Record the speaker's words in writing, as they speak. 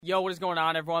Yo, what is going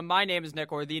on, everyone? My name is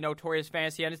Nick, or the Notorious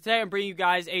Fantasy, and today I'm bringing you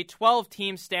guys a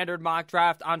 12-team standard mock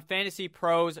draft on Fantasy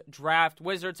Pros Draft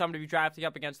Wizards. I'm going to be drafting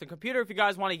up against the computer. If you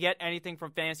guys want to get anything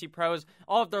from Fantasy Pros,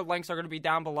 all of their links are going to be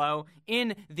down below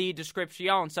in the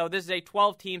description. So this is a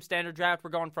 12-team standard draft.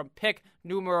 We're going from pick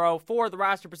numero 4. The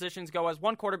roster positions go as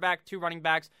 1 quarterback, 2 running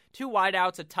backs, 2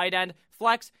 wideouts, a tight end,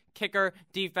 flex, kicker,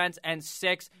 defense, and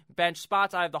 6 bench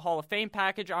spots. I have the Hall of Fame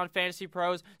package on Fantasy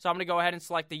Pros, so I'm going to go ahead and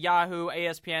select the Yahoo,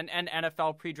 ESPN, and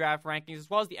NFL pre-draft rankings, as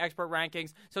well as the expert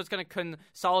rankings, so it's going to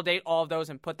consolidate all of those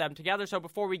and put them together. So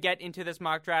before we get into this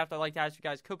mock draft, I'd like to ask you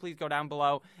guys, could please go down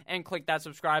below and click that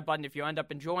subscribe button. If you end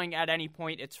up enjoying at any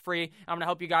point, it's free. I'm going to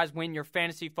help you guys win your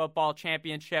fantasy football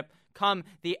championship come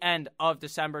the end of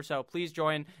December, so please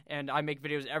join, and I make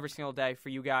videos every single day for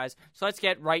you guys. So let's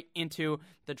get right into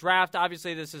the draft.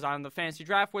 Obviously, this is on the Fantasy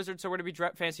Draft Wizards, so we're going to be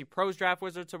Fantasy Pros Draft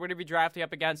Wizards, so we're going to be drafting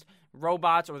up against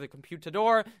robots or the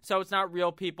computador, so it's not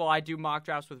real people. I do mock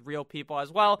drafts with real people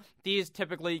as well. These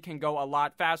typically can go a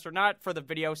lot faster, not for the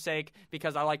video's sake,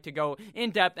 because I like to go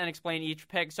in depth and explain each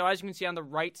pick. So as you can see on the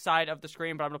right side of the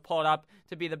screen, but I'm going to pull it up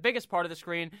to be the biggest part of the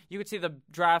screen, you can see the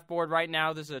draft board right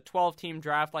now. This is a 12-team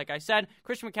draft, like I said.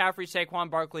 Christian McCaffrey, Saquon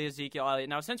Barkley, Ezekiel Elliott.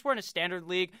 Now, since we're in a standard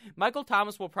league, Michael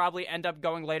Thomas will probably end up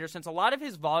going later, since a lot of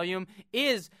his volume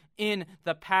is in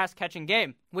the pass-catching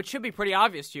game, which should be pretty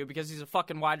obvious to you because he's a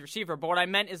fucking wide receiver. But what I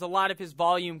meant is a lot of his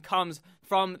volume comes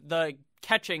from the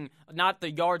catching, not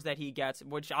the yards that he gets,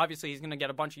 which obviously he's going to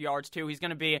get a bunch of yards too. He's going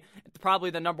to be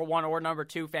probably the number 1 or number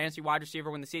 2 fantasy wide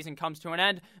receiver when the season comes to an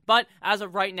end. But as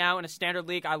of right now, in a standard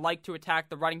league, I like to attack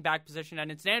the running back position. And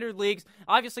in standard leagues,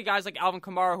 obviously guys like Alvin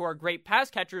Kamara, who are great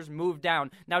pass catchers, move down.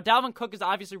 Now, Dalvin Cook is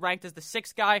obviously ranked as the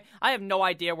 6th guy. I have no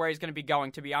idea where he's going to be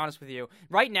going, to be honest with you.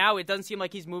 Right now, it doesn't seem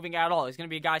like he's moving at all. He's going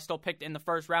to be a guy still picked in the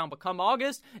first round. But come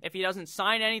August, if he doesn't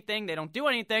sign anything, they don't do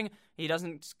anything, he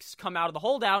doesn't come out of the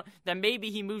holdout, then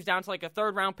maybe he moves down to like a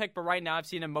 3rd round pick. But right now, I've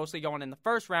seen him mostly going in the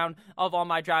 1st round of all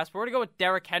my drafts. But we're going to go with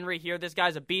Derrick Henry here. This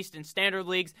guy's a beast in standard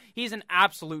leagues. He's an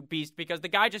absolute beast because the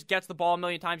guy just gets the ball a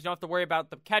million times. You don't have to worry about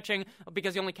the catching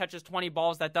because he only catches 20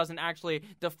 balls. That doesn't actually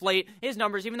deflate his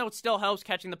numbers, even though it still helps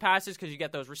catching the passes because you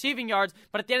get those receiving yards.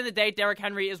 But at the end of the day, Derrick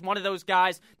Henry is one of those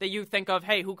guys that you think of,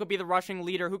 hey, who could be the rushing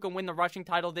leader? Who can win the rushing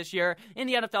title this year? In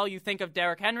the NFL, you think of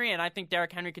Derrick Henry, and I think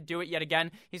Derrick Henry could do it yet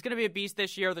again. He's going to be a beast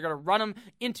this year. They're going to run him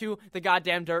into the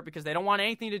goddamn dirt because they don't want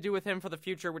anything to do with him for the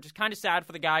future, which is kind of sad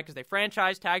for the guy because they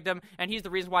franchise tagged him, and he's the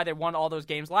reason why they won all those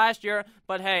games last year.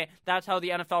 But hey, that's how the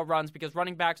NFL runs because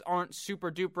running backs aren't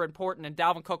super duper important, and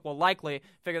Dalvin Cook will likely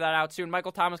figure that out soon.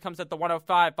 Michael Thomas comes at the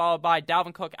 105, followed by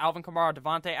Dalvin Cook, Alvin Kamara,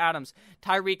 Devontae Adams,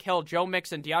 Tyreek Hill, Joe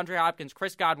Mixon, DeAndre Hopkins,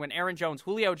 Chris Godwin, Aaron Jones,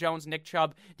 Julio Jones, Nick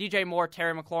Chubb, DJ Moore,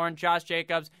 Terry McLaurin, Josh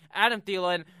Jacobs, Adam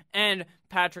Thielen, and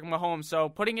Patrick Mahomes. So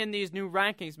putting in these new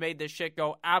rankings made this shit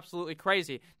go absolutely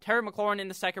crazy. Terry McLaurin in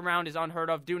the 2nd round is unheard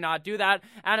of. Do not do that.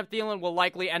 Adam Thielen will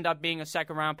likely end up being a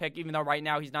 2nd round pick, even though right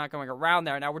now he's not going around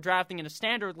there. Now, we're drafting in a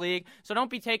standard league, so don't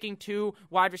be taking 2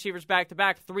 wide receivers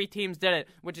back-to-back. 3 teams did it,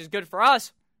 which is good for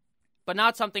us, but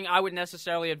not something I would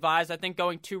necessarily advise. I think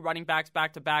going 2 running backs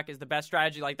back-to-back is the best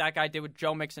strategy, like that guy did with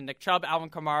Joe Mixon, Nick Chubb, Alvin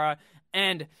Kamara,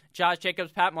 and Josh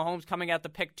Jacobs. Pat Mahomes coming at the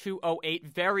pick 208,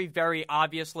 very, very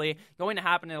obviously going to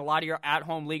happen in a lot of your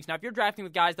at-home leagues. Now, if you're drafting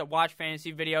with guys that watch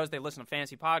fantasy videos, they listen to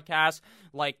fantasy podcasts,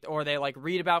 or they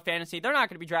read about fantasy, they're not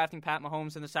going to be drafting Pat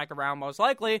Mahomes in the 2nd round most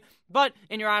likely. But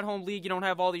in your at-home league, you don't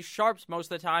have all these sharps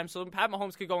most of the time, so Pat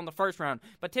Mahomes could go in the 1st round.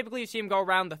 But typically, you see him go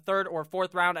around the 3rd or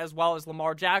 4th round, as well as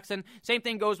Lamar Jackson. Same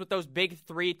thing goes with those big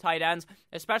 3 tight ends,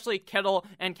 especially Kittle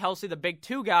and Kelsey, the big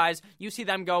 2 guys. You see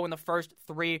them go in the first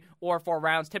 3 or 4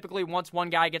 rounds. Typically, once one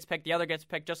guy gets picked, the other gets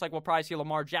picked, just like we'll probably see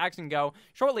Lamar Jackson go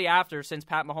shortly after, since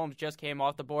Pat Mahomes just came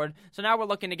off the board. So now we're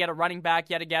looking to get a running back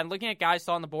yet again. Looking at guys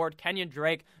still on the board: Kenyon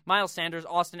Drake, Miles Sanders,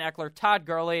 Austin Eckler, Todd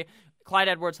Gurley, Clyde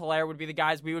Edwards-Helaire would be the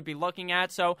guys we would be looking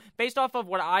at. So based off of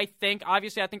what I think,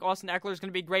 obviously I think Austin Eckler is going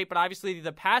to be great, but obviously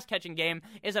the pass-catching game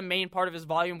is a main part of his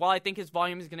volume. While I think his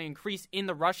volume is going to increase in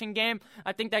the rushing game,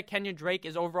 I think that Kenyon Drake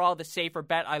is overall the safer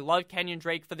bet. I love Kenyon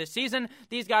Drake for this season.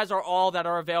 These guys are all that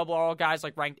are available, are all guys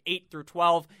ranked 8 through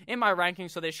 12 in my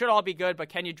rankings, so they should all be good, but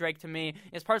Kenyon Drake to me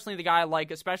is personally the guy I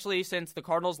like, especially since the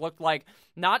Cardinals looked like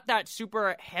not that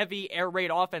super heavy air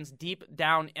raid offense deep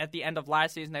down at the end of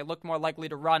last season. They looked more likely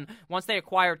to run once they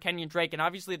acquired Kenyon Drake, and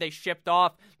obviously they shipped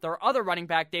off their other running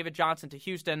back, David Johnson, to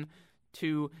Houston.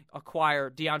 to acquire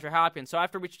DeAndre Hopkins. So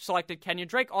after we selected Kenyon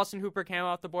Drake, Austin Hooper came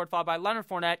off the board, followed by Leonard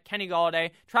Fournette, Kenny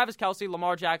Golladay, Travis Kelce,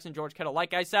 Lamar Jackson, George Kittle.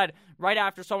 Like I said, right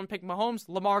after someone picked Mahomes,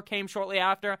 Lamar came shortly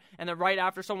after, and then right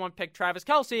after someone picked Travis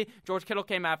Kelce, George Kittle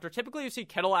came after. Typically, you see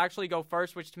Kittle actually go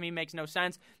first, which to me makes no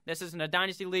sense. This isn't a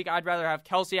dynasty league. I'd rather have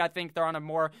Kelce. I think they're on a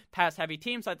more pass-heavy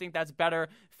team, so I think that's better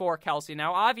for Kelce.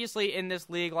 Now, obviously, in this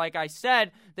league, like I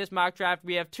said, this mock draft,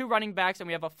 we have 2 running backs and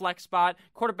we have a flex spot,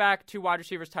 quarterback, 2 wide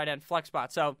receivers, tight end, flex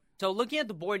spot. So looking at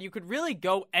the board, you could really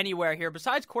go anywhere here.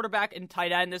 Besides quarterback and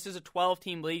tight end, this is a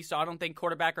 12-team league, so I don't think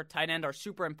quarterback or tight end are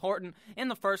super important in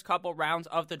the first couple rounds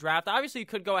of the draft. Obviously, you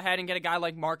could go ahead and get a guy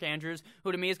like Mark Andrews,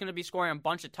 who to me is going to be scoring a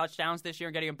bunch of touchdowns this year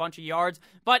and getting a bunch of yards.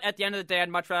 But at the end of the day, I'd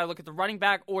much rather look at the running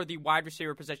back or the wide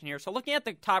receiver position here. So looking at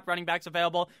the top running backs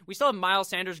available, we still have Miles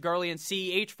Sanders, Gurley, and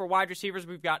CEH. For wide receivers,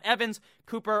 we've got Evans,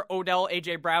 Cooper, Odell,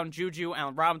 A.J. Brown, Juju,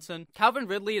 Allen Robinson. Calvin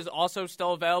Ridley is also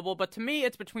still available, but to me,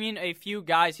 it's between a few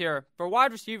guys here. For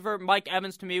wide receiver, Mike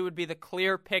Evans to me would be the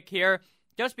clear pick here,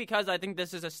 just because I think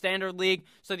this is a standard league,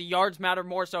 so the yards matter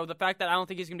more. So the fact that I don't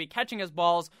think he's going to be catching as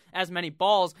many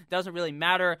balls doesn't really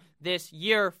matter this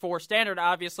year for standard,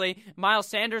 obviously. Miles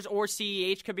Sanders or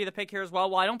CEH could be the pick here as well.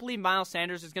 Well, I don't believe Miles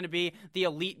Sanders is going to be the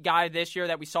elite guy this year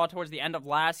that we saw towards the end of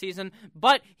last season,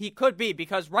 but he could be,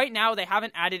 because right now they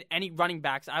haven't added any running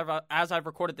backs as I've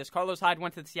recorded this. Carlos Hyde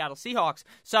went to the Seattle Seahawks.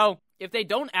 So if they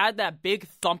don't add that big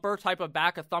thumper type of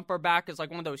back, a thumper back is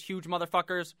like one of those huge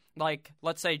motherfuckers, like,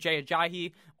 let's say, Jay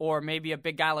Ajayi, or maybe a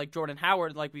big guy like Jordan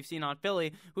Howard, like we've seen on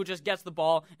Philly, who just gets the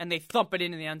ball and they thump it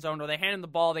into the end zone, or they hand him the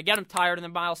ball, they get him tired, and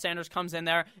then Miles Sanders comes in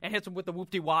there and hits him with the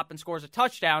whoop-de-wop and scores a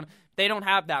touchdown. They don't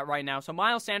have that right now. So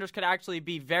Miles Sanders could actually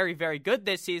be very, very good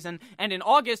this season. And in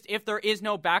August, if there is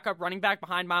no backup running back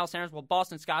behind Miles Sanders, well,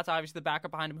 Boston Scott's obviously the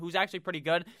backup behind him, who's actually pretty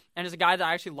good and is a guy that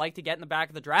I actually like to get in the back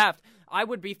of the draft. I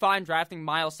would be fine drafting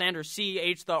Miles Sanders.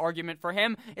 CEH, the argument for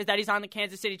him is that he's on the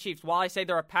Kansas City Chiefs. While I say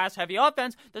they're a pass-heavy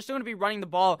offense, they're still going to be running the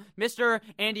ball. Mr.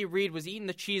 Andy Reid was eating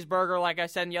the cheeseburger, like I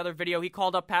said in the other video. He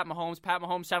called up Pat Mahomes. Pat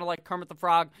Mahomes sounded like Kermit the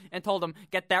Frog and told him,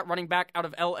 get that running back out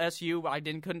of LSU. I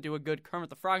couldn't do a good Kermit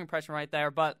the Frog impression right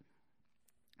there, but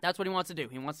that's what he wants to do.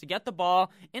 He wants to get the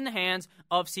ball in the hands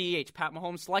of CEH. Pat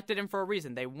Mahomes selected him for a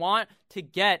reason. They want to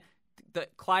get the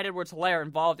Clyde Edwards-Helaire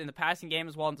involved in the passing game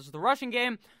as well as the rushing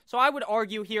game. So I would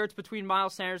argue here it's between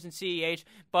Miles Sanders and CEH,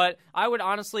 but I would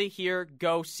honestly here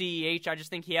go CEH. I just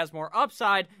think he has more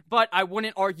upside, but I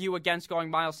wouldn't argue against going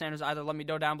Miles Sanders either. Let me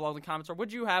know down below in the comments, or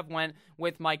would you have went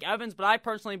with Mike Evans? But I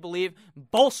personally believe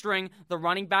bolstering the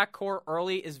running back core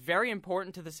early is very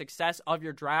important to the success of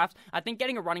your draft. I think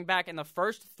getting a running back in the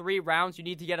first 3 rounds, you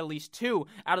need to get at least 2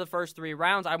 out of the first 3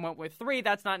 rounds. I went with 3.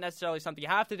 That's not necessarily something you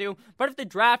have to do, but if the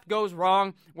draft goes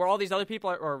wrong, where all these other people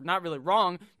are, or not really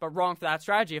wrong, but wrong for that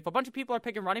strategy, if a bunch of people are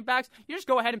picking running backs, you just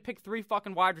go ahead and pick 3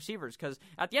 fucking wide receivers, because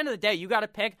at the end of the day, you got to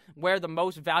pick where the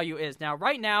most value is. Now,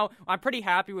 right now, I'm pretty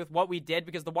happy with what we did,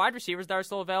 because the wide receivers that are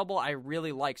still available, I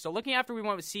really like. So looking after we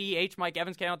went with CEH, Mike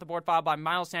Evans came out the board, followed by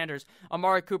Miles Sanders,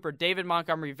 Amari Cooper, David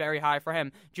Montgomery, very high for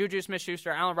him, Juju Smith-Schuster,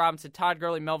 Allen Robinson, Todd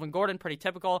Gurley, Melvin Gordon, pretty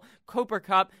typical, Cooper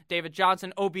Kupp, David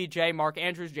Johnson, OBJ, Mark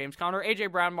Andrews, James Conner, A.J.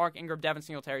 Brown, Mark Ingram, Devin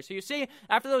Singletary. So you see,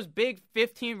 after those big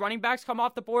 15 running backs come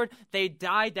off the board, they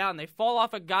die down. They fall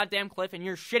off a goddamn cliff, and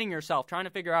you're shitting yourself trying to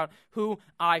figure out who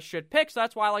I should pick. So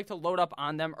that's why I like to load up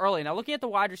on them early. Now, looking at the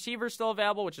wide receivers still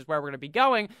available, which is where we're going to be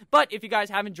going, but if you guys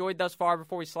have enjoyed thus far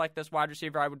before we select this wide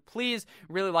receiver, I would please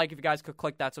really like if you guys could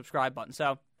click that subscribe button.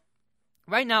 So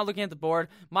right now, looking at the board,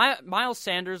 Miles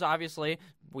Sanders, obviously,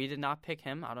 we did not pick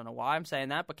him. I don't know why I'm saying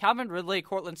that. But Calvin Ridley,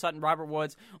 Cortland Sutton, Robert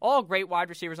Woods, all great wide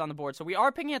receivers on the board. So we are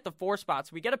picking at the 4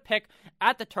 spots. We get a pick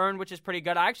at the turn, which is pretty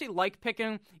good. I actually like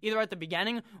picking either at the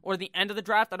beginning or the end of the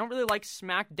draft. I don't really like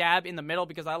smack dab in the middle,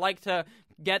 because I like to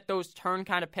get those turn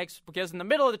kind of picks, because in the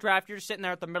middle of the draft, you're just sitting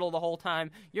there at the middle the whole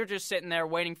time. You're just sitting there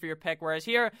waiting for your pick. Whereas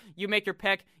here, you make your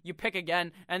pick, you pick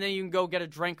again, and then you can go get a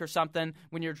drink or something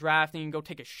when you're drafting. You can go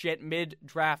take a shit,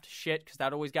 mid-draft shit, because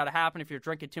that always got to happen if you're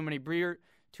drinking too many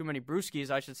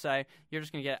brewskis, I should say. You're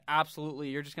just going to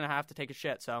you're just going to have to take a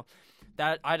shit. So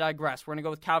that I digress. We're going to go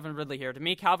with Calvin Ridley here. To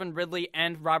me, Calvin Ridley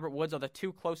and Robert Woods are the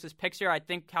 2 closest picks here. I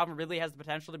think Calvin Ridley has the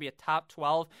potential to be a top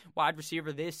 12 wide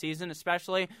receiver this season,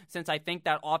 especially since I think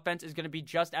that offense is going to be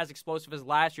just as explosive as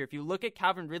last year. If you look at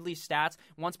Calvin Ridley's stats,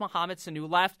 once Mohamed Sanu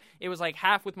left, it was like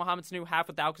half with Mohamed Sanu, half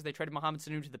without, because they traded Mohamed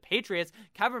Sanu to the Patriots.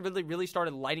 Calvin Ridley really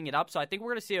started lighting it up. So I think we're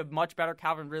going to see a much better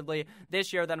Calvin Ridley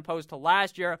this year than opposed to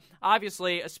last year.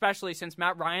 Obviously, especially since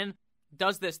Matt Ryan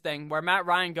does this thing where Matt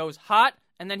Ryan goes hot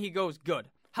and then he goes good.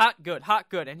 Hot,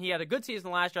 good, and he had a good season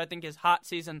last year. I think his hot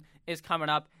season is coming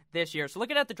up this year. So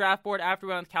looking at the draft board, after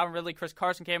we went with Calvin Ridley, Chris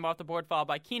Carson came off the board, followed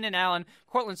by Keenan Allen,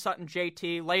 Cortland Sutton,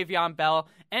 JT, Le'Veon Bell,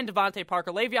 and Devontae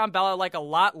Parker. Le'Veon Bell I like a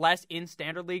lot less in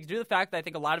standard leagues due to the fact that I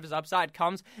think a lot of his upside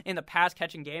comes in the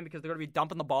pass-catching game because they're going to be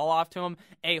dumping the ball off to him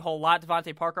a whole lot.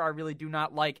 Devontae Parker I really do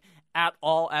not like at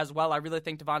all as well. I really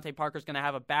think Devontae Parker's going to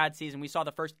have a bad season. We saw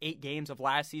the first 8 games of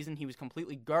last season. He was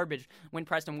completely garbage when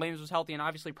Preston Williams was healthy, and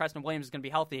obviously Preston Williams is going to be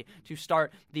healthy to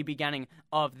start the beginning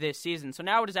of this season. So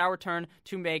now it is our turn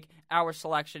to make our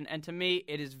selection, and to me,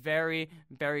 it is very,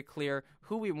 very clear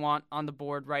who we want on the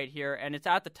board right here, and it's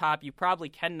at the top. You probably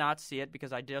cannot see it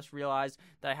because I just realized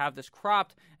that I have this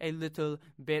cropped a little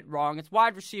bit wrong. It's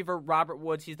wide receiver Robert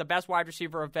Woods. He's the best wide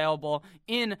receiver available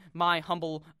in my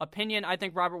humble opinion. I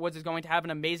think Robert Woods is going to have an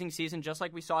amazing season, just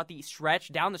like we saw at the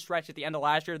stretch, down the stretch at the end of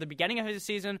last year. The beginning of his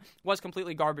season was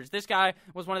completely garbage. This guy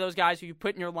was one of those guys who you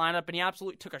put in your lineup, and he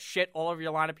absolutely took a shit all over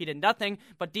your lineup. He did nothing,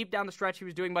 but deep down the stretch, he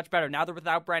was doing much better. Now they're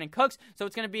without Brandon Cooks, so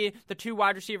it's going to be the 2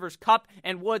 wide receivers, Kupp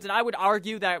and Woods, and I would argue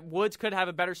that Woods could have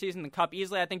a better season than Kupp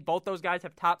easily. I think both those guys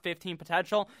have top 15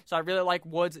 potential, so I really like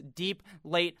Woods deep,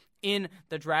 late in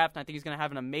the draft, and I think he's going to have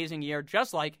an amazing year,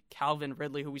 just like Calvin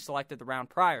Ridley, who we selected the round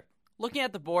prior. Looking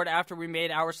at the board after we made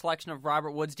our selection of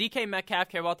Robert Woods, DK Metcalf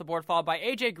came off the board, followed by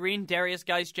A.J. Green, Darius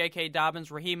Geis, J.K.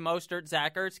 Dobbins, Raheem Mostert,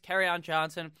 Zach Ertz, Kerryon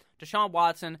Johnson, Deshaun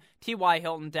Watson, T.Y.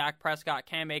 Hilton, Dak Prescott,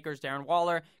 Cam Akers, Darren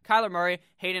Waller, Kyler Murray,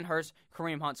 Hayden Hurst,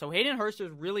 Kareem Hunt. So Hayden Hurst is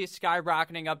really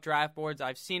skyrocketing up draft boards.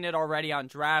 I've seen it already on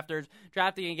drafters,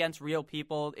 drafting against real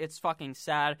people. It's fucking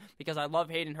sad because I love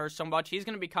Hayden Hurst so much. He's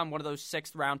going to become one of those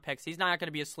 6th round picks. He's not going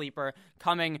to be a sleeper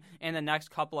coming in the next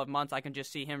couple of months. I can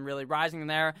just see him really rising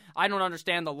there. I don't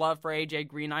understand the love for A.J.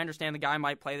 Green. I understand the guy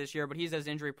might play this year, but he's as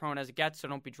injury prone as it gets, so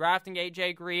don't be drafting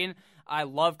A.J. Green. I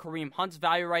love Kareem Hunt's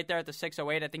value right there at the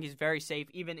 608. I think he's very safe,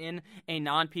 even in a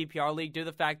non-PPR league, due to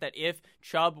the fact that if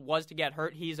Chubb was to get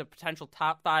hurt, he's a potential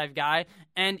top 5 guy.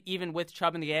 And even with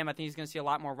Chubb in the game, I think he's going to see a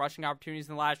lot more rushing opportunities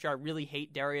than last year. I really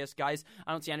hate Darius Geis.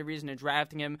 I don't see any reason in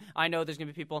drafting him. I know there's going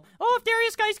to be people, if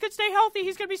Darius Geis could stay healthy,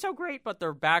 he's going to be so great. But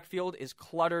their backfield is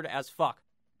cluttered as fuck.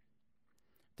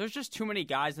 There's just too many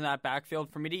guys in that backfield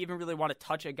for me to even really want to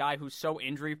touch a guy who's so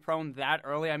injury-prone that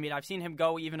early. I mean, I've seen him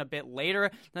go even a bit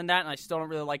later than that, and I still don't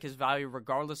really like his value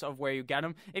regardless of where you get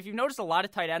him. If you've noticed, a lot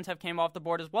of tight ends have came off the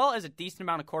board as well as a decent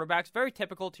amount of quarterbacks. Very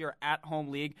typical to your at-home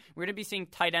league. We're going to be seeing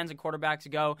tight ends and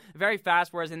quarterbacks go very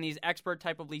fast, whereas in these expert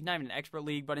type of leagues, not even an expert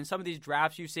league, but in some of these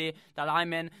drafts you see that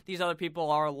I'm in, these other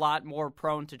people are a lot more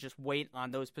prone to just wait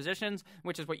on those positions,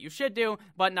 which is what you should do,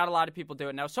 but not a lot of people do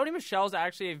it. Now, Sony Michel is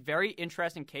actually a very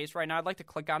interesting case right now. I'd like to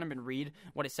click on him and read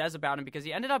what it says about him because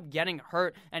he ended up getting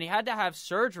hurt and he had to have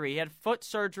surgery. He had foot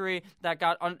surgery that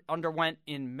got underwent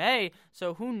in May,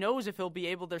 so who knows if he'll be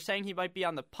able. They're saying he might be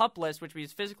on the PUP list, which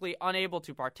means physically unable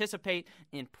to participate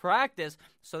in practice,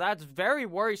 so that's very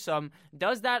worrisome.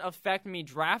 Does that affect me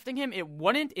drafting him? It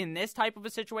wouldn't in this type of a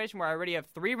situation where I already have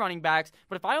 3 running backs,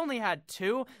 but if I only had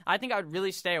 2, I think I would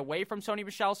really stay away from Sony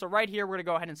Michel. So right here, we're going to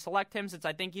go ahead and select him since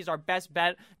I think he's our best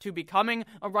bet to becoming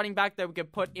a running back that we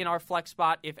could put in our flex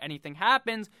spot if anything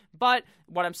happens. But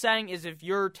what I'm saying is if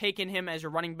you're taking him as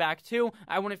your running back too,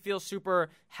 I wouldn't feel super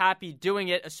happy doing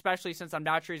it, especially since I'm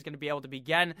not sure he's going to be able to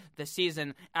begin the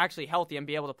season actually healthy and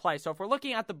be able to play. So if we're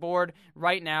looking at the board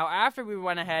right now, after we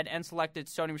went ahead and selected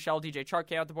Sony Michel, DJ Chark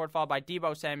came out the board, followed by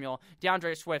Deebo Samuel,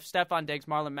 DeAndre Swift, Stephon Diggs,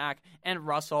 Marlon Mack, and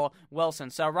Russell Wilson.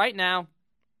 So right now,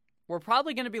 we're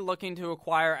probably going to be looking to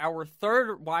acquire our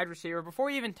 3rd wide receiver before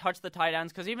we even touch the tight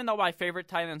ends, because even though my favorite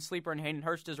tight end sleeper in Hayden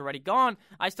Hurst is already gone,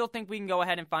 I still think we can go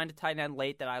ahead and find a tight end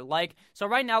late that I like. So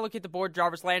right now, look at the board.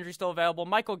 Jarvis Landry still available,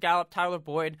 Michael Gallup, Tyler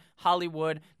Boyd,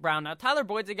 Hollywood Brown. Now, Tyler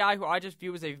Boyd's a guy who I just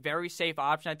view as a very safe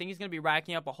option. I think he's going to be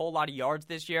racking up a whole lot of yards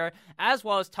this year, as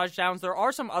well as touchdowns. There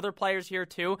are some other players here,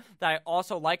 too, that I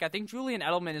also like. I think Julian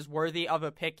Edelman is worthy of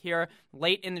a pick here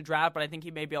late in the draft, but I think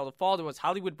he may be able to fall to us.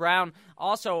 Hollywood Brown,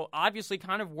 also obviously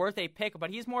kind of worth a pick,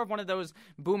 but he's more of one of those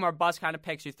boom or bust kind of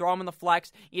picks. You throw him in the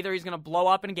flex, either he's going to blow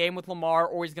up in a game with Lamar,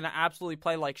 or he's going to absolutely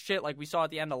play like shit, like we saw at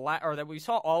the end of that we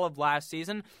saw all of last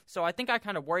season. So I think I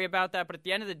kind of worry about that, but at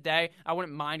the end of the day, I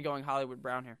wouldn't mind going Hollywood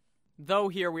Brown here. Though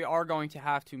here we are going to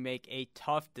have to make a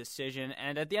tough decision,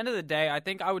 and at the end of the day, I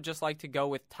think I would just like to go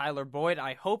with Tyler Boyd.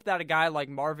 I hope that a guy like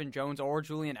Marvin Jones or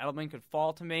Julian Edelman could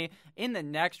fall to me in the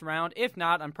next round. If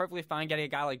not, I'm perfectly fine getting a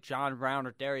guy like John Brown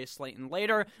or Darius Slayton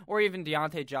later, or even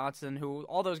Deontay Johnson, who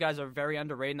all those guys are very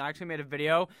underrated. And I actually made a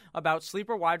video about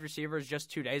sleeper wide receivers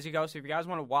just 2 days ago, so if you guys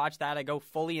want to watch that, I go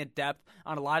fully in depth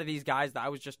on a lot of these guys that I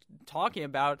was just talking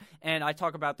about, and I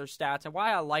talk about their stats and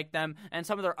why I like them, and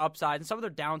some of their upsides and some of their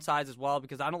downsides as well,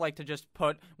 because I don't like to just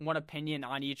put one opinion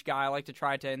on each guy. I like to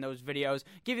try to, in those videos,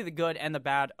 give you the good and the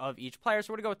bad of each player.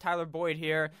 So we're going to go with Tyler Boyd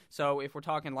here. So if we're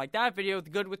talking like that video, the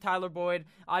good with Tyler Boyd,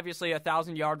 obviously a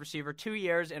 1,000-yard receiver 2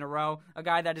 years in a row, a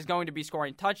guy that is going to be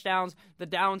scoring touchdowns. The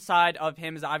downside of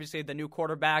him is obviously the new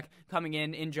quarterback coming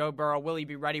in Joe Burrow. Will he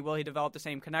be ready? Will he develop the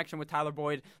same connection with Tyler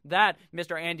Boyd that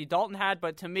Mr. Andy Dalton had?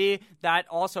 But to me, that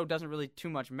also doesn't really too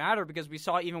much matter, because we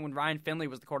saw even when Ryan Finley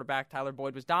was the quarterback, Tyler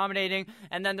Boyd was dominating.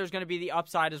 And then there's going to be the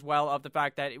upside as well of the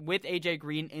fact that with A.J.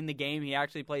 Green in the game, he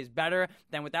actually plays better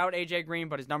than without A.J. Green,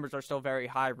 but his numbers are still very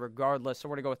high regardless. So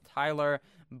we're going to go with Tyler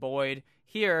Boyd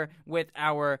here with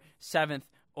our 7th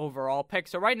overall pick.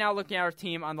 So right now, looking at our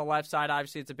team on the left side,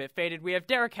 obviously it's a bit faded. We have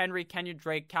Derrick Henry, Kenyon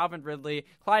Drake, Calvin Ridley,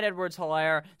 Clyde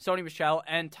Edwards-Helaire, Sony Michel,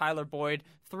 and Tyler Boyd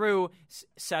through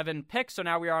 7 picks. So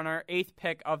now we are on our 8th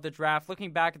pick of the draft.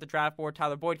 Looking back at the draft board,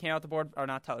 Tyler Boyd came out the board, or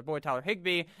not Tyler Boyd, Tyler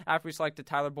Higbee, after we selected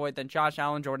Tyler Boyd, then Josh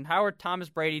Allen, Jordan Howard, Thomas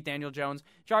Brady, Daniel Jones,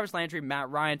 Jarvis Landry, Matt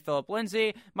Ryan, Phillip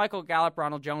Lindsay, Michael Gallup,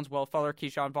 Ronald Jones, Will Fuller,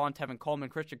 Keyshawn Vaughn, Tevin Coleman,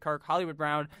 Christian Kirk, Hollywood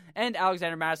Brown, and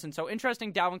Alexander Madison. So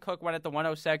interesting, Dalvin Cook went at the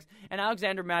 106, and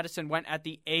Alexander Madison went at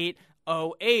the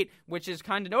 808, which is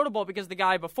kind of notable because the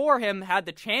guy before him had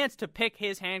the chance to pick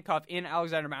his handcuff in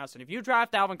Alexander Madison. If you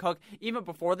draft Dalvin Cook, even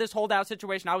before this holdout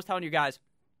situation, I was telling you guys,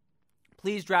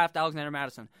 please draft Alexander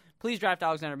Madison. Please draft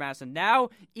Alexander Madison. Now,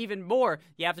 even more,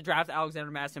 you have to draft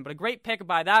Alexander Madison. But a great pick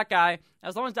by that guy,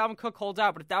 as long as Dalvin Cook holds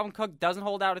out. But if Dalvin Cook doesn't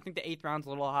hold out, I think the 8th round's a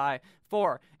little high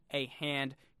for a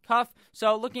handcuff.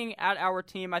 So looking at our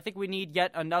team, I think we need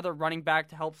yet another running back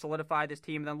to help solidify this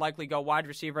team, and then likely go wide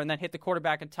receiver and then hit the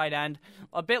quarterback and tight end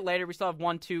a bit later. We still have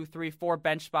 1, 2, 3, 4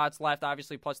 bench spots left,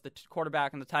 obviously, plus the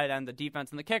quarterback and the tight end, the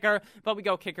defense and the kicker. But we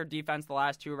go kicker defense the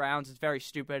last 2 rounds. It's very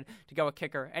stupid to go a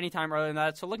kicker anytime earlier than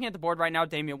that. So looking at the board right now,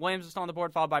 Damian Williams is still on the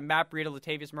board, followed by Matt Breida,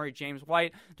 Latavius Murray, James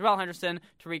White, Darrell Henderson,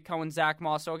 Tariq Cohen, Zach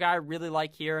Moss. So a guy I really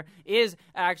like here is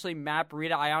actually Matt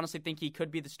Breida. I honestly think he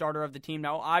could be the starter of the team.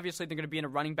 Now, obviously, they're going to be in a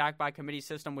running back by committee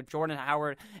system with Jordan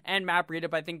Howard and Matt Breida,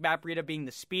 but I think Matt Breida being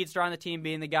the speedster on the team,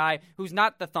 being the guy who's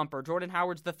not the thumper. Jordan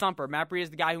Howard's the thumper. Matt Breida is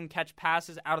the guy who can catch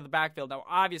passes out of the backfield. Now,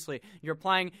 obviously, you're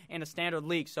playing in a standard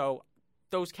league, so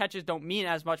those catches don't mean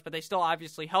as much, but they still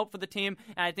obviously help for the team,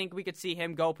 and I think we could see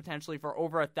him go potentially for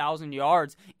over 1,000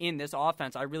 yards in this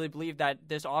offense. I really believe that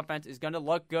this offense is going to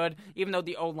look good, even though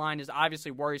the O-line is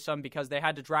obviously worrisome because they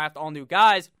had to draft all new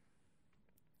guys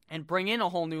and bring in a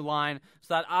whole new line,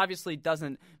 so that obviously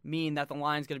doesn't mean that the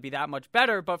line's going to be that much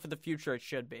better, but for the future it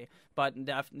should be, but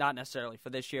not necessarily for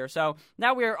this year. So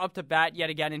now we are up to bat yet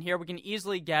again, and here we can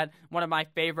easily get one of my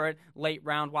favorite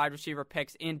late-round wide receiver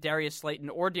picks in Darius Slayton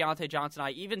or Deontay Johnson.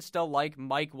 I even still like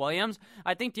Mike Williams.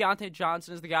 I think Deontay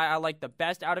Johnson is the guy I like the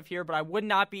best out of here, but I would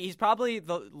not be, he's probably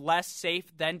the less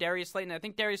safe than Darius Slayton. I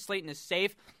think Darius Slayton is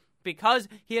safe because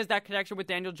he has that connection with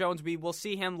Daniel Jones. We will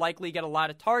see him likely get a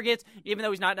lot of targets, even though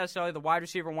he's not necessarily the wide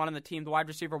receiver 1 on the team. The wide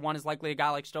receiver 1 is likely a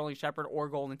guy like Sterling Shepard or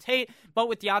Golden Tate. But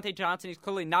with Deontay Johnson, he's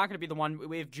clearly not going to be the one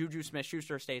if Juju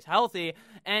Smith-Schuster stays healthy.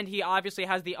 And he obviously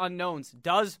has the unknowns.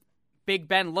 Does Big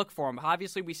Ben look for him?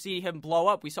 Obviously, we see him blow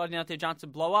up. We saw Deontay Johnson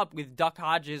blow up with Duck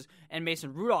Hodges and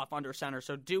Mason Rudolph under center.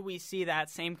 So do we see that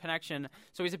same connection?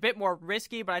 So he's a bit more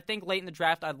risky, but I think late in the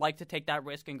draft, I'd like to take that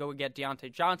risk and go and get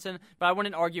Deontay Johnson. But I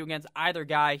wouldn't argue against either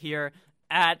guy here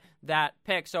at that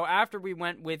pick. So after we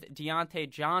went with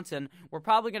Deontay Johnson, we're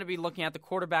probably going to be looking at the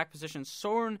quarterback position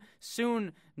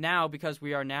soon now, because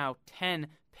we are now 10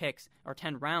 picks or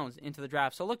 10 rounds into the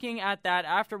draft. So looking at that,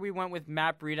 after we went with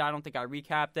Matt Breida, I don't think I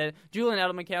recapped it. Julian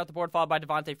Edelman came out the board, followed by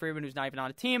Devontae Freeman, who's not even on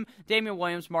a team, Damian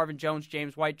Williams, Marvin Jones,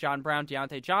 James White, John Brown,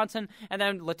 Deontay Johnson, and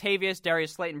then Latavius,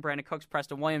 Darius Slayton, Brandon Cooks,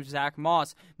 Preston Williams, Zach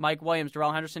Moss, Mike Williams,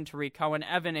 Darrell Henderson, Tariq Cohen,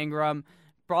 Evan Ingram,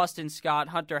 Boston Scott,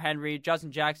 Hunter Henry, Justin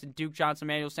Jackson, Duke Johnson,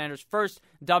 Emmanuel Sanders. First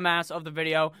dumbass of the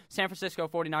video. San Francisco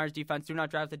 49ers defense. Do not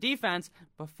draft the defense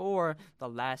before the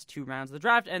last 2 rounds of the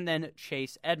draft. And then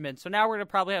Chase Edmonds. So now we're going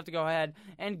to probably have to go ahead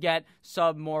and get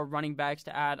some more running backs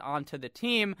to add onto the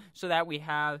team so that we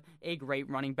have a great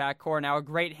running back core. Now, a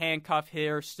great handcuff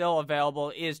here still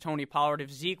available is Tony Pollard. If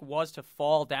Zeke was to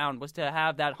fall down, was to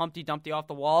have that Humpty Dumpty off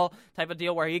the wall type of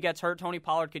deal where he gets hurt, Tony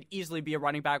Pollard could easily be a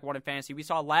running back 1 in fantasy. We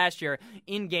saw last year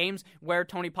in games where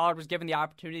Tony Pollard was given the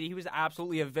opportunity, he was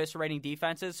absolutely eviscerating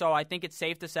defenses. So I think it's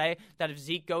safe to say that if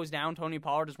Zeke goes down, Tony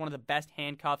Pollard is one of the best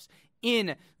handcuffs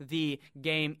in the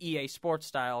game. EA Sports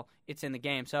style, it's in the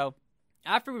game. So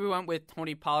after we went with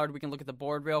Tony Pollard, we can look at the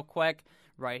board real quick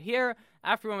right here.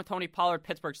 After we went with Tony Pollard,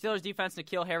 Pittsburgh Steelers defense,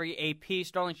 N'Keal Harry, AP,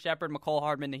 Sterling Shepard, McCole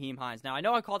Hardman, Nyheim Hines. Now, I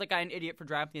know I called that guy an idiot for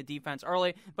drafting a defense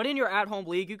early, but in your at-home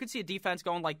league, you could see a defense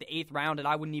going like the 8th round, and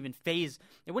it wouldn't even phase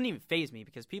me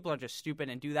because people are just stupid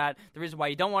and do that. The reason why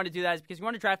you don't want to do that is because you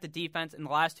want to draft the defense in the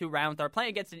last 2 rounds. They're playing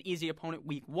against an easy opponent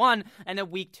week 1, and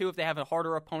then week 2, if they have a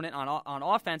harder opponent on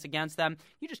offense against them,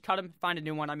 you just cut them, find a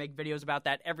new one. I make videos about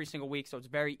that every single week, so it's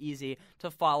very easy to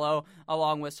follow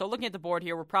along with. So looking at the board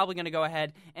here, we're probably going to go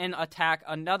ahead and attack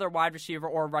another wide receiver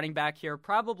or running back here,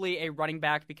 probably a running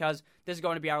back because this is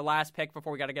going to be our last pick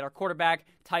before we got to get our quarterback,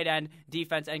 tight end,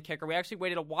 defense, and kicker. We actually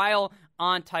waited a while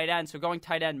on tight end, so going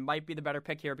tight end might be the better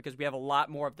pick here because we have a lot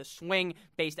more of the swing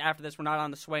based after this. We're not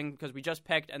on the swing because we just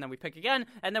picked, and then we pick again,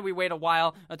 and then we wait a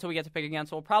while until we get to pick again,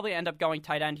 so we'll probably end up going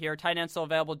tight end here. Tight end still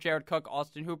available, Jared Cook,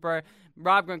 Austin Hooper,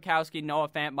 Rob Gronkowski, Noah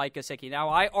Fant, Mike Gesicki. Now,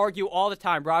 I argue all the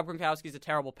time Rob Gronkowski is a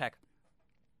terrible pick.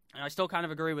 And I still kind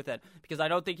of agree with it because I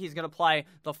don't think he's going to play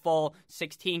the full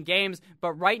 16 games.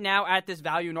 But right now at this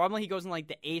value, normally he goes in like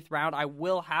the 8th round. I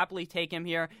will happily take him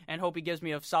here and hope he gives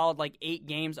me a solid like 8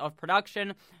 games of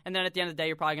production. And then at the end of the day,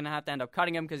 you're probably going to have to end up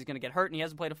cutting him because he's going to get hurt. And he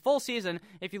hasn't played a full season.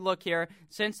 If you look here,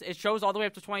 since it shows all the way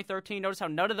up to 2013, notice how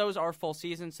none of those are full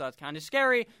seasons. So that's kind of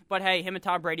scary. But hey, him and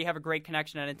Tom Brady have a great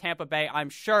connection. And in Tampa Bay, I'm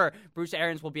sure Bruce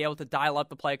Arians will be able to dial up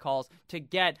the play calls to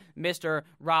get Mr.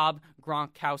 Rob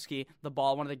Gronkowski the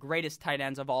ball, one of the greatest tight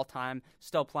ends of all time,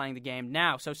 still playing the game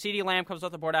now. So CeeDee Lamb comes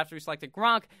off the board after we selected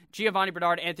Gronk, Giovanni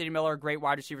Bernard, Anthony Miller, a great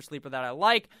wide receiver sleeper that I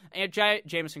like, and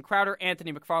Jamison Crowder,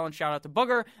 Anthony McFarland, shout out to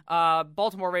Booger,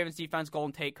 Baltimore Ravens defense,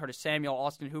 Golden Tate, Curtis Samuel,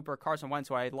 Austin Hooper, Carson Wentz,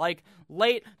 who I like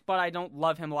late, but I don't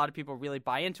love him. A lot of people really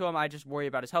buy into him. I just worry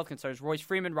about his health concerns. Royce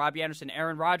Freeman, Robbie Anderson,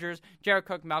 Aaron Rodgers, Jared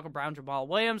Cook, Malcolm Brown, Jamal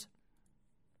Williams.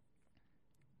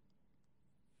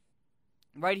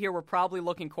 Right here, we're probably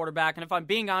looking quarterback. And if I'm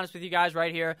being honest with you guys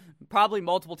right here, probably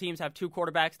multiple teams have 2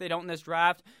 quarterbacks. They don't in this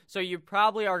draft. So you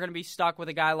probably are going to be stuck with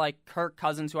a guy like Kirk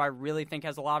Cousins, who I really think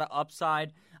has a lot of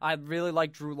upside. I really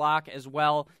like Drew Lock as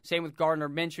well. Same with Gardner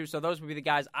Minshew. So those would be the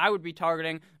guys I would be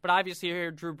targeting. But obviously here,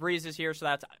 Drew Brees is here, so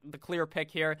that's the clear pick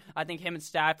here. I think him and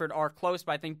Stafford are close,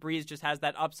 but I think Brees just has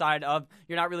that upside of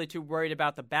you're not really too worried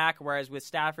about the back, whereas with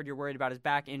Stafford, you're worried about his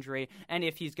back injury and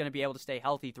if he's going to be able to stay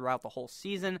healthy throughout the whole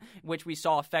season, which we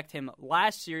saw affect him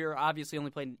last year. Obviously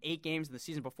only played in 8 games in the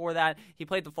season before that. He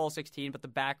played the full 16, but the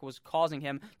back was causing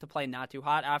him to play not too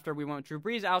hot. After we went with Drew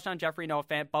Brees, Alshon Jeffrey, Noah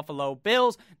Fant, Buffalo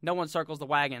Bills. No one circles the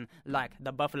wagon like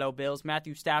the Buffalo Bills.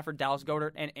 Matthew Stafford, Dallas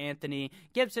Goedert, and Anthony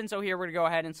Gibson. So here we're going to go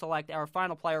ahead and select our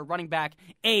final player, running back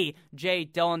A.J.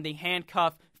 Dillon, the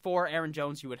handcuff for Aaron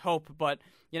Jones, you would hope, but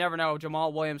you never know.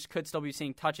 Jamal Williams could still be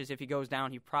seeing touches. If he goes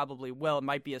down, he probably will. It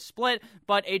might be a split,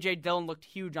 but A.J. Dillon looked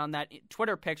huge on that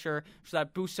Twitter picture, so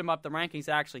that boosts him up the rankings.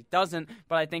 It actually doesn't,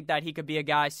 but I think that he could be a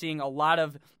guy seeing a lot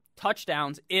of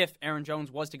touchdowns if Aaron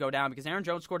Jones was to go down, because Aaron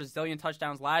Jones scored a zillion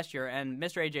touchdowns last year, and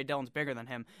Mr. A.J. Dillon's bigger than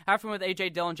him. After with A.J.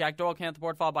 Dillon, Jack Doyle came off the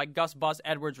board, followed by Gus Bus,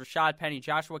 Edwards, Rashad Penny,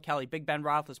 Joshua Kelly, Big Ben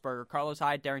Roethlisberger, Carlos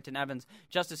Hyde, Darrington Evans,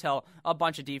 Justice Hill, a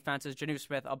bunch of defenses, Jonnu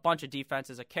Smith, a bunch of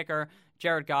defenses, a kicker,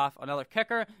 Jared Goff, another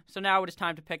kicker. So now it is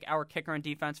time to pick our kicker and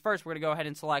defense. First, we're going to go ahead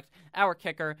and select our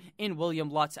kicker in William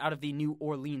Lutz out of the New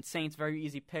Orleans Saints. Very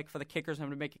easy pick for the kickers. I'm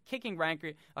going to make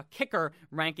a kicker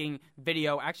ranking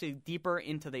video actually deeper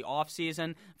into the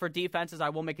offseason. For defenses, I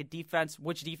will make a defense,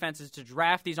 which defenses to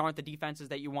draft. These aren't the defenses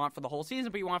that you want for the whole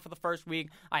season, but you want for the first week.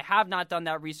 I have not done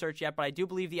that research yet, but I do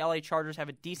believe the LA Chargers have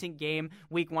a decent game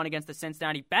week 1 against the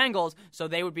Cincinnati Bengals, so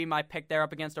they would be my pick there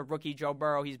up against a rookie Joe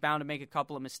Burrow. He's bound to make a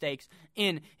couple of mistakes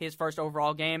in his first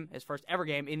overall game, his first ever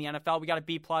game in the NFL. We got a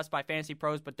B+ by Fantasy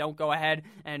Pros, but don't go ahead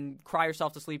and cry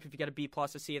yourself to sleep if you get a B+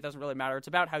 to C. It doesn't really matter. It's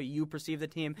about how you perceive the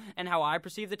team and how I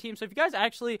perceive the team. So if you guys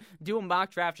actually do a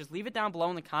mock draft, just leave it down below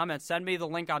in the comments. Send me the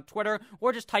link on Twitter,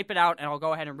 or just type it out and I'll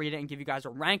go ahead and read it and give you guys a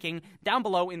ranking down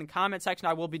below in the comment section.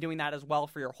 I will be doing that as well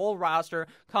for your whole roster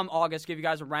come August, give you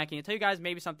guys a ranking and tell you guys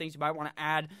maybe some things you might want to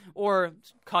add or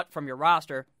cut from your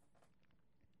roster,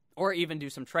 or even do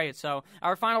some trades. So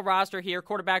our final roster here,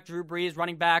 quarterback Drew Brees,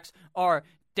 running backs are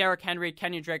Derrick Henry,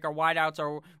 Kenyon Drake. Our wideouts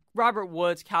are Robert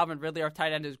Woods, Calvin Ridley. Our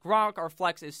tight end is Gronk. Our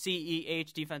flex is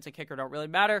CEH. Defense and kicker don't really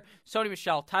matter. Sony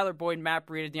Michel, Tyler Boyd, Matt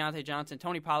Breida, Deontay Johnson,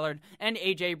 Tony Pollard, and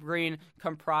A.J. Green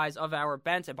comprise of our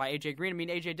bench. And by A.J. Green, I mean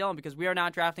A.J. Dillon, because we are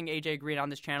not drafting A.J. Green on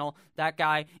this channel. That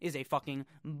guy is a fucking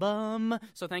bum.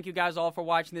 So thank you guys all for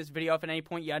watching this video. If at any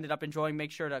point you ended up enjoying,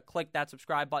 make sure to click that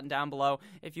subscribe button down below.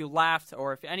 If you laughed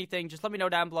or if anything, just let me know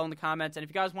down below in the comments. And if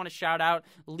you guys want to shout out,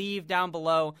 leave down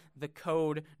below the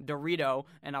code Dorito,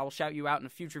 and I will shout you out in a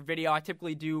future your video. I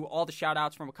typically do all the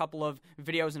shout-outs from a couple of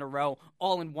videos in a row,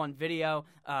 all in one video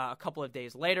a couple of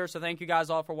days later. So thank you guys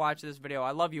all for watching this video.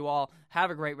 I love you all.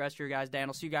 Have a great rest of your guys' day, and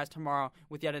I'll see you guys tomorrow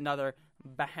with yet another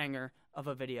banger of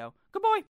a video. Goodbye.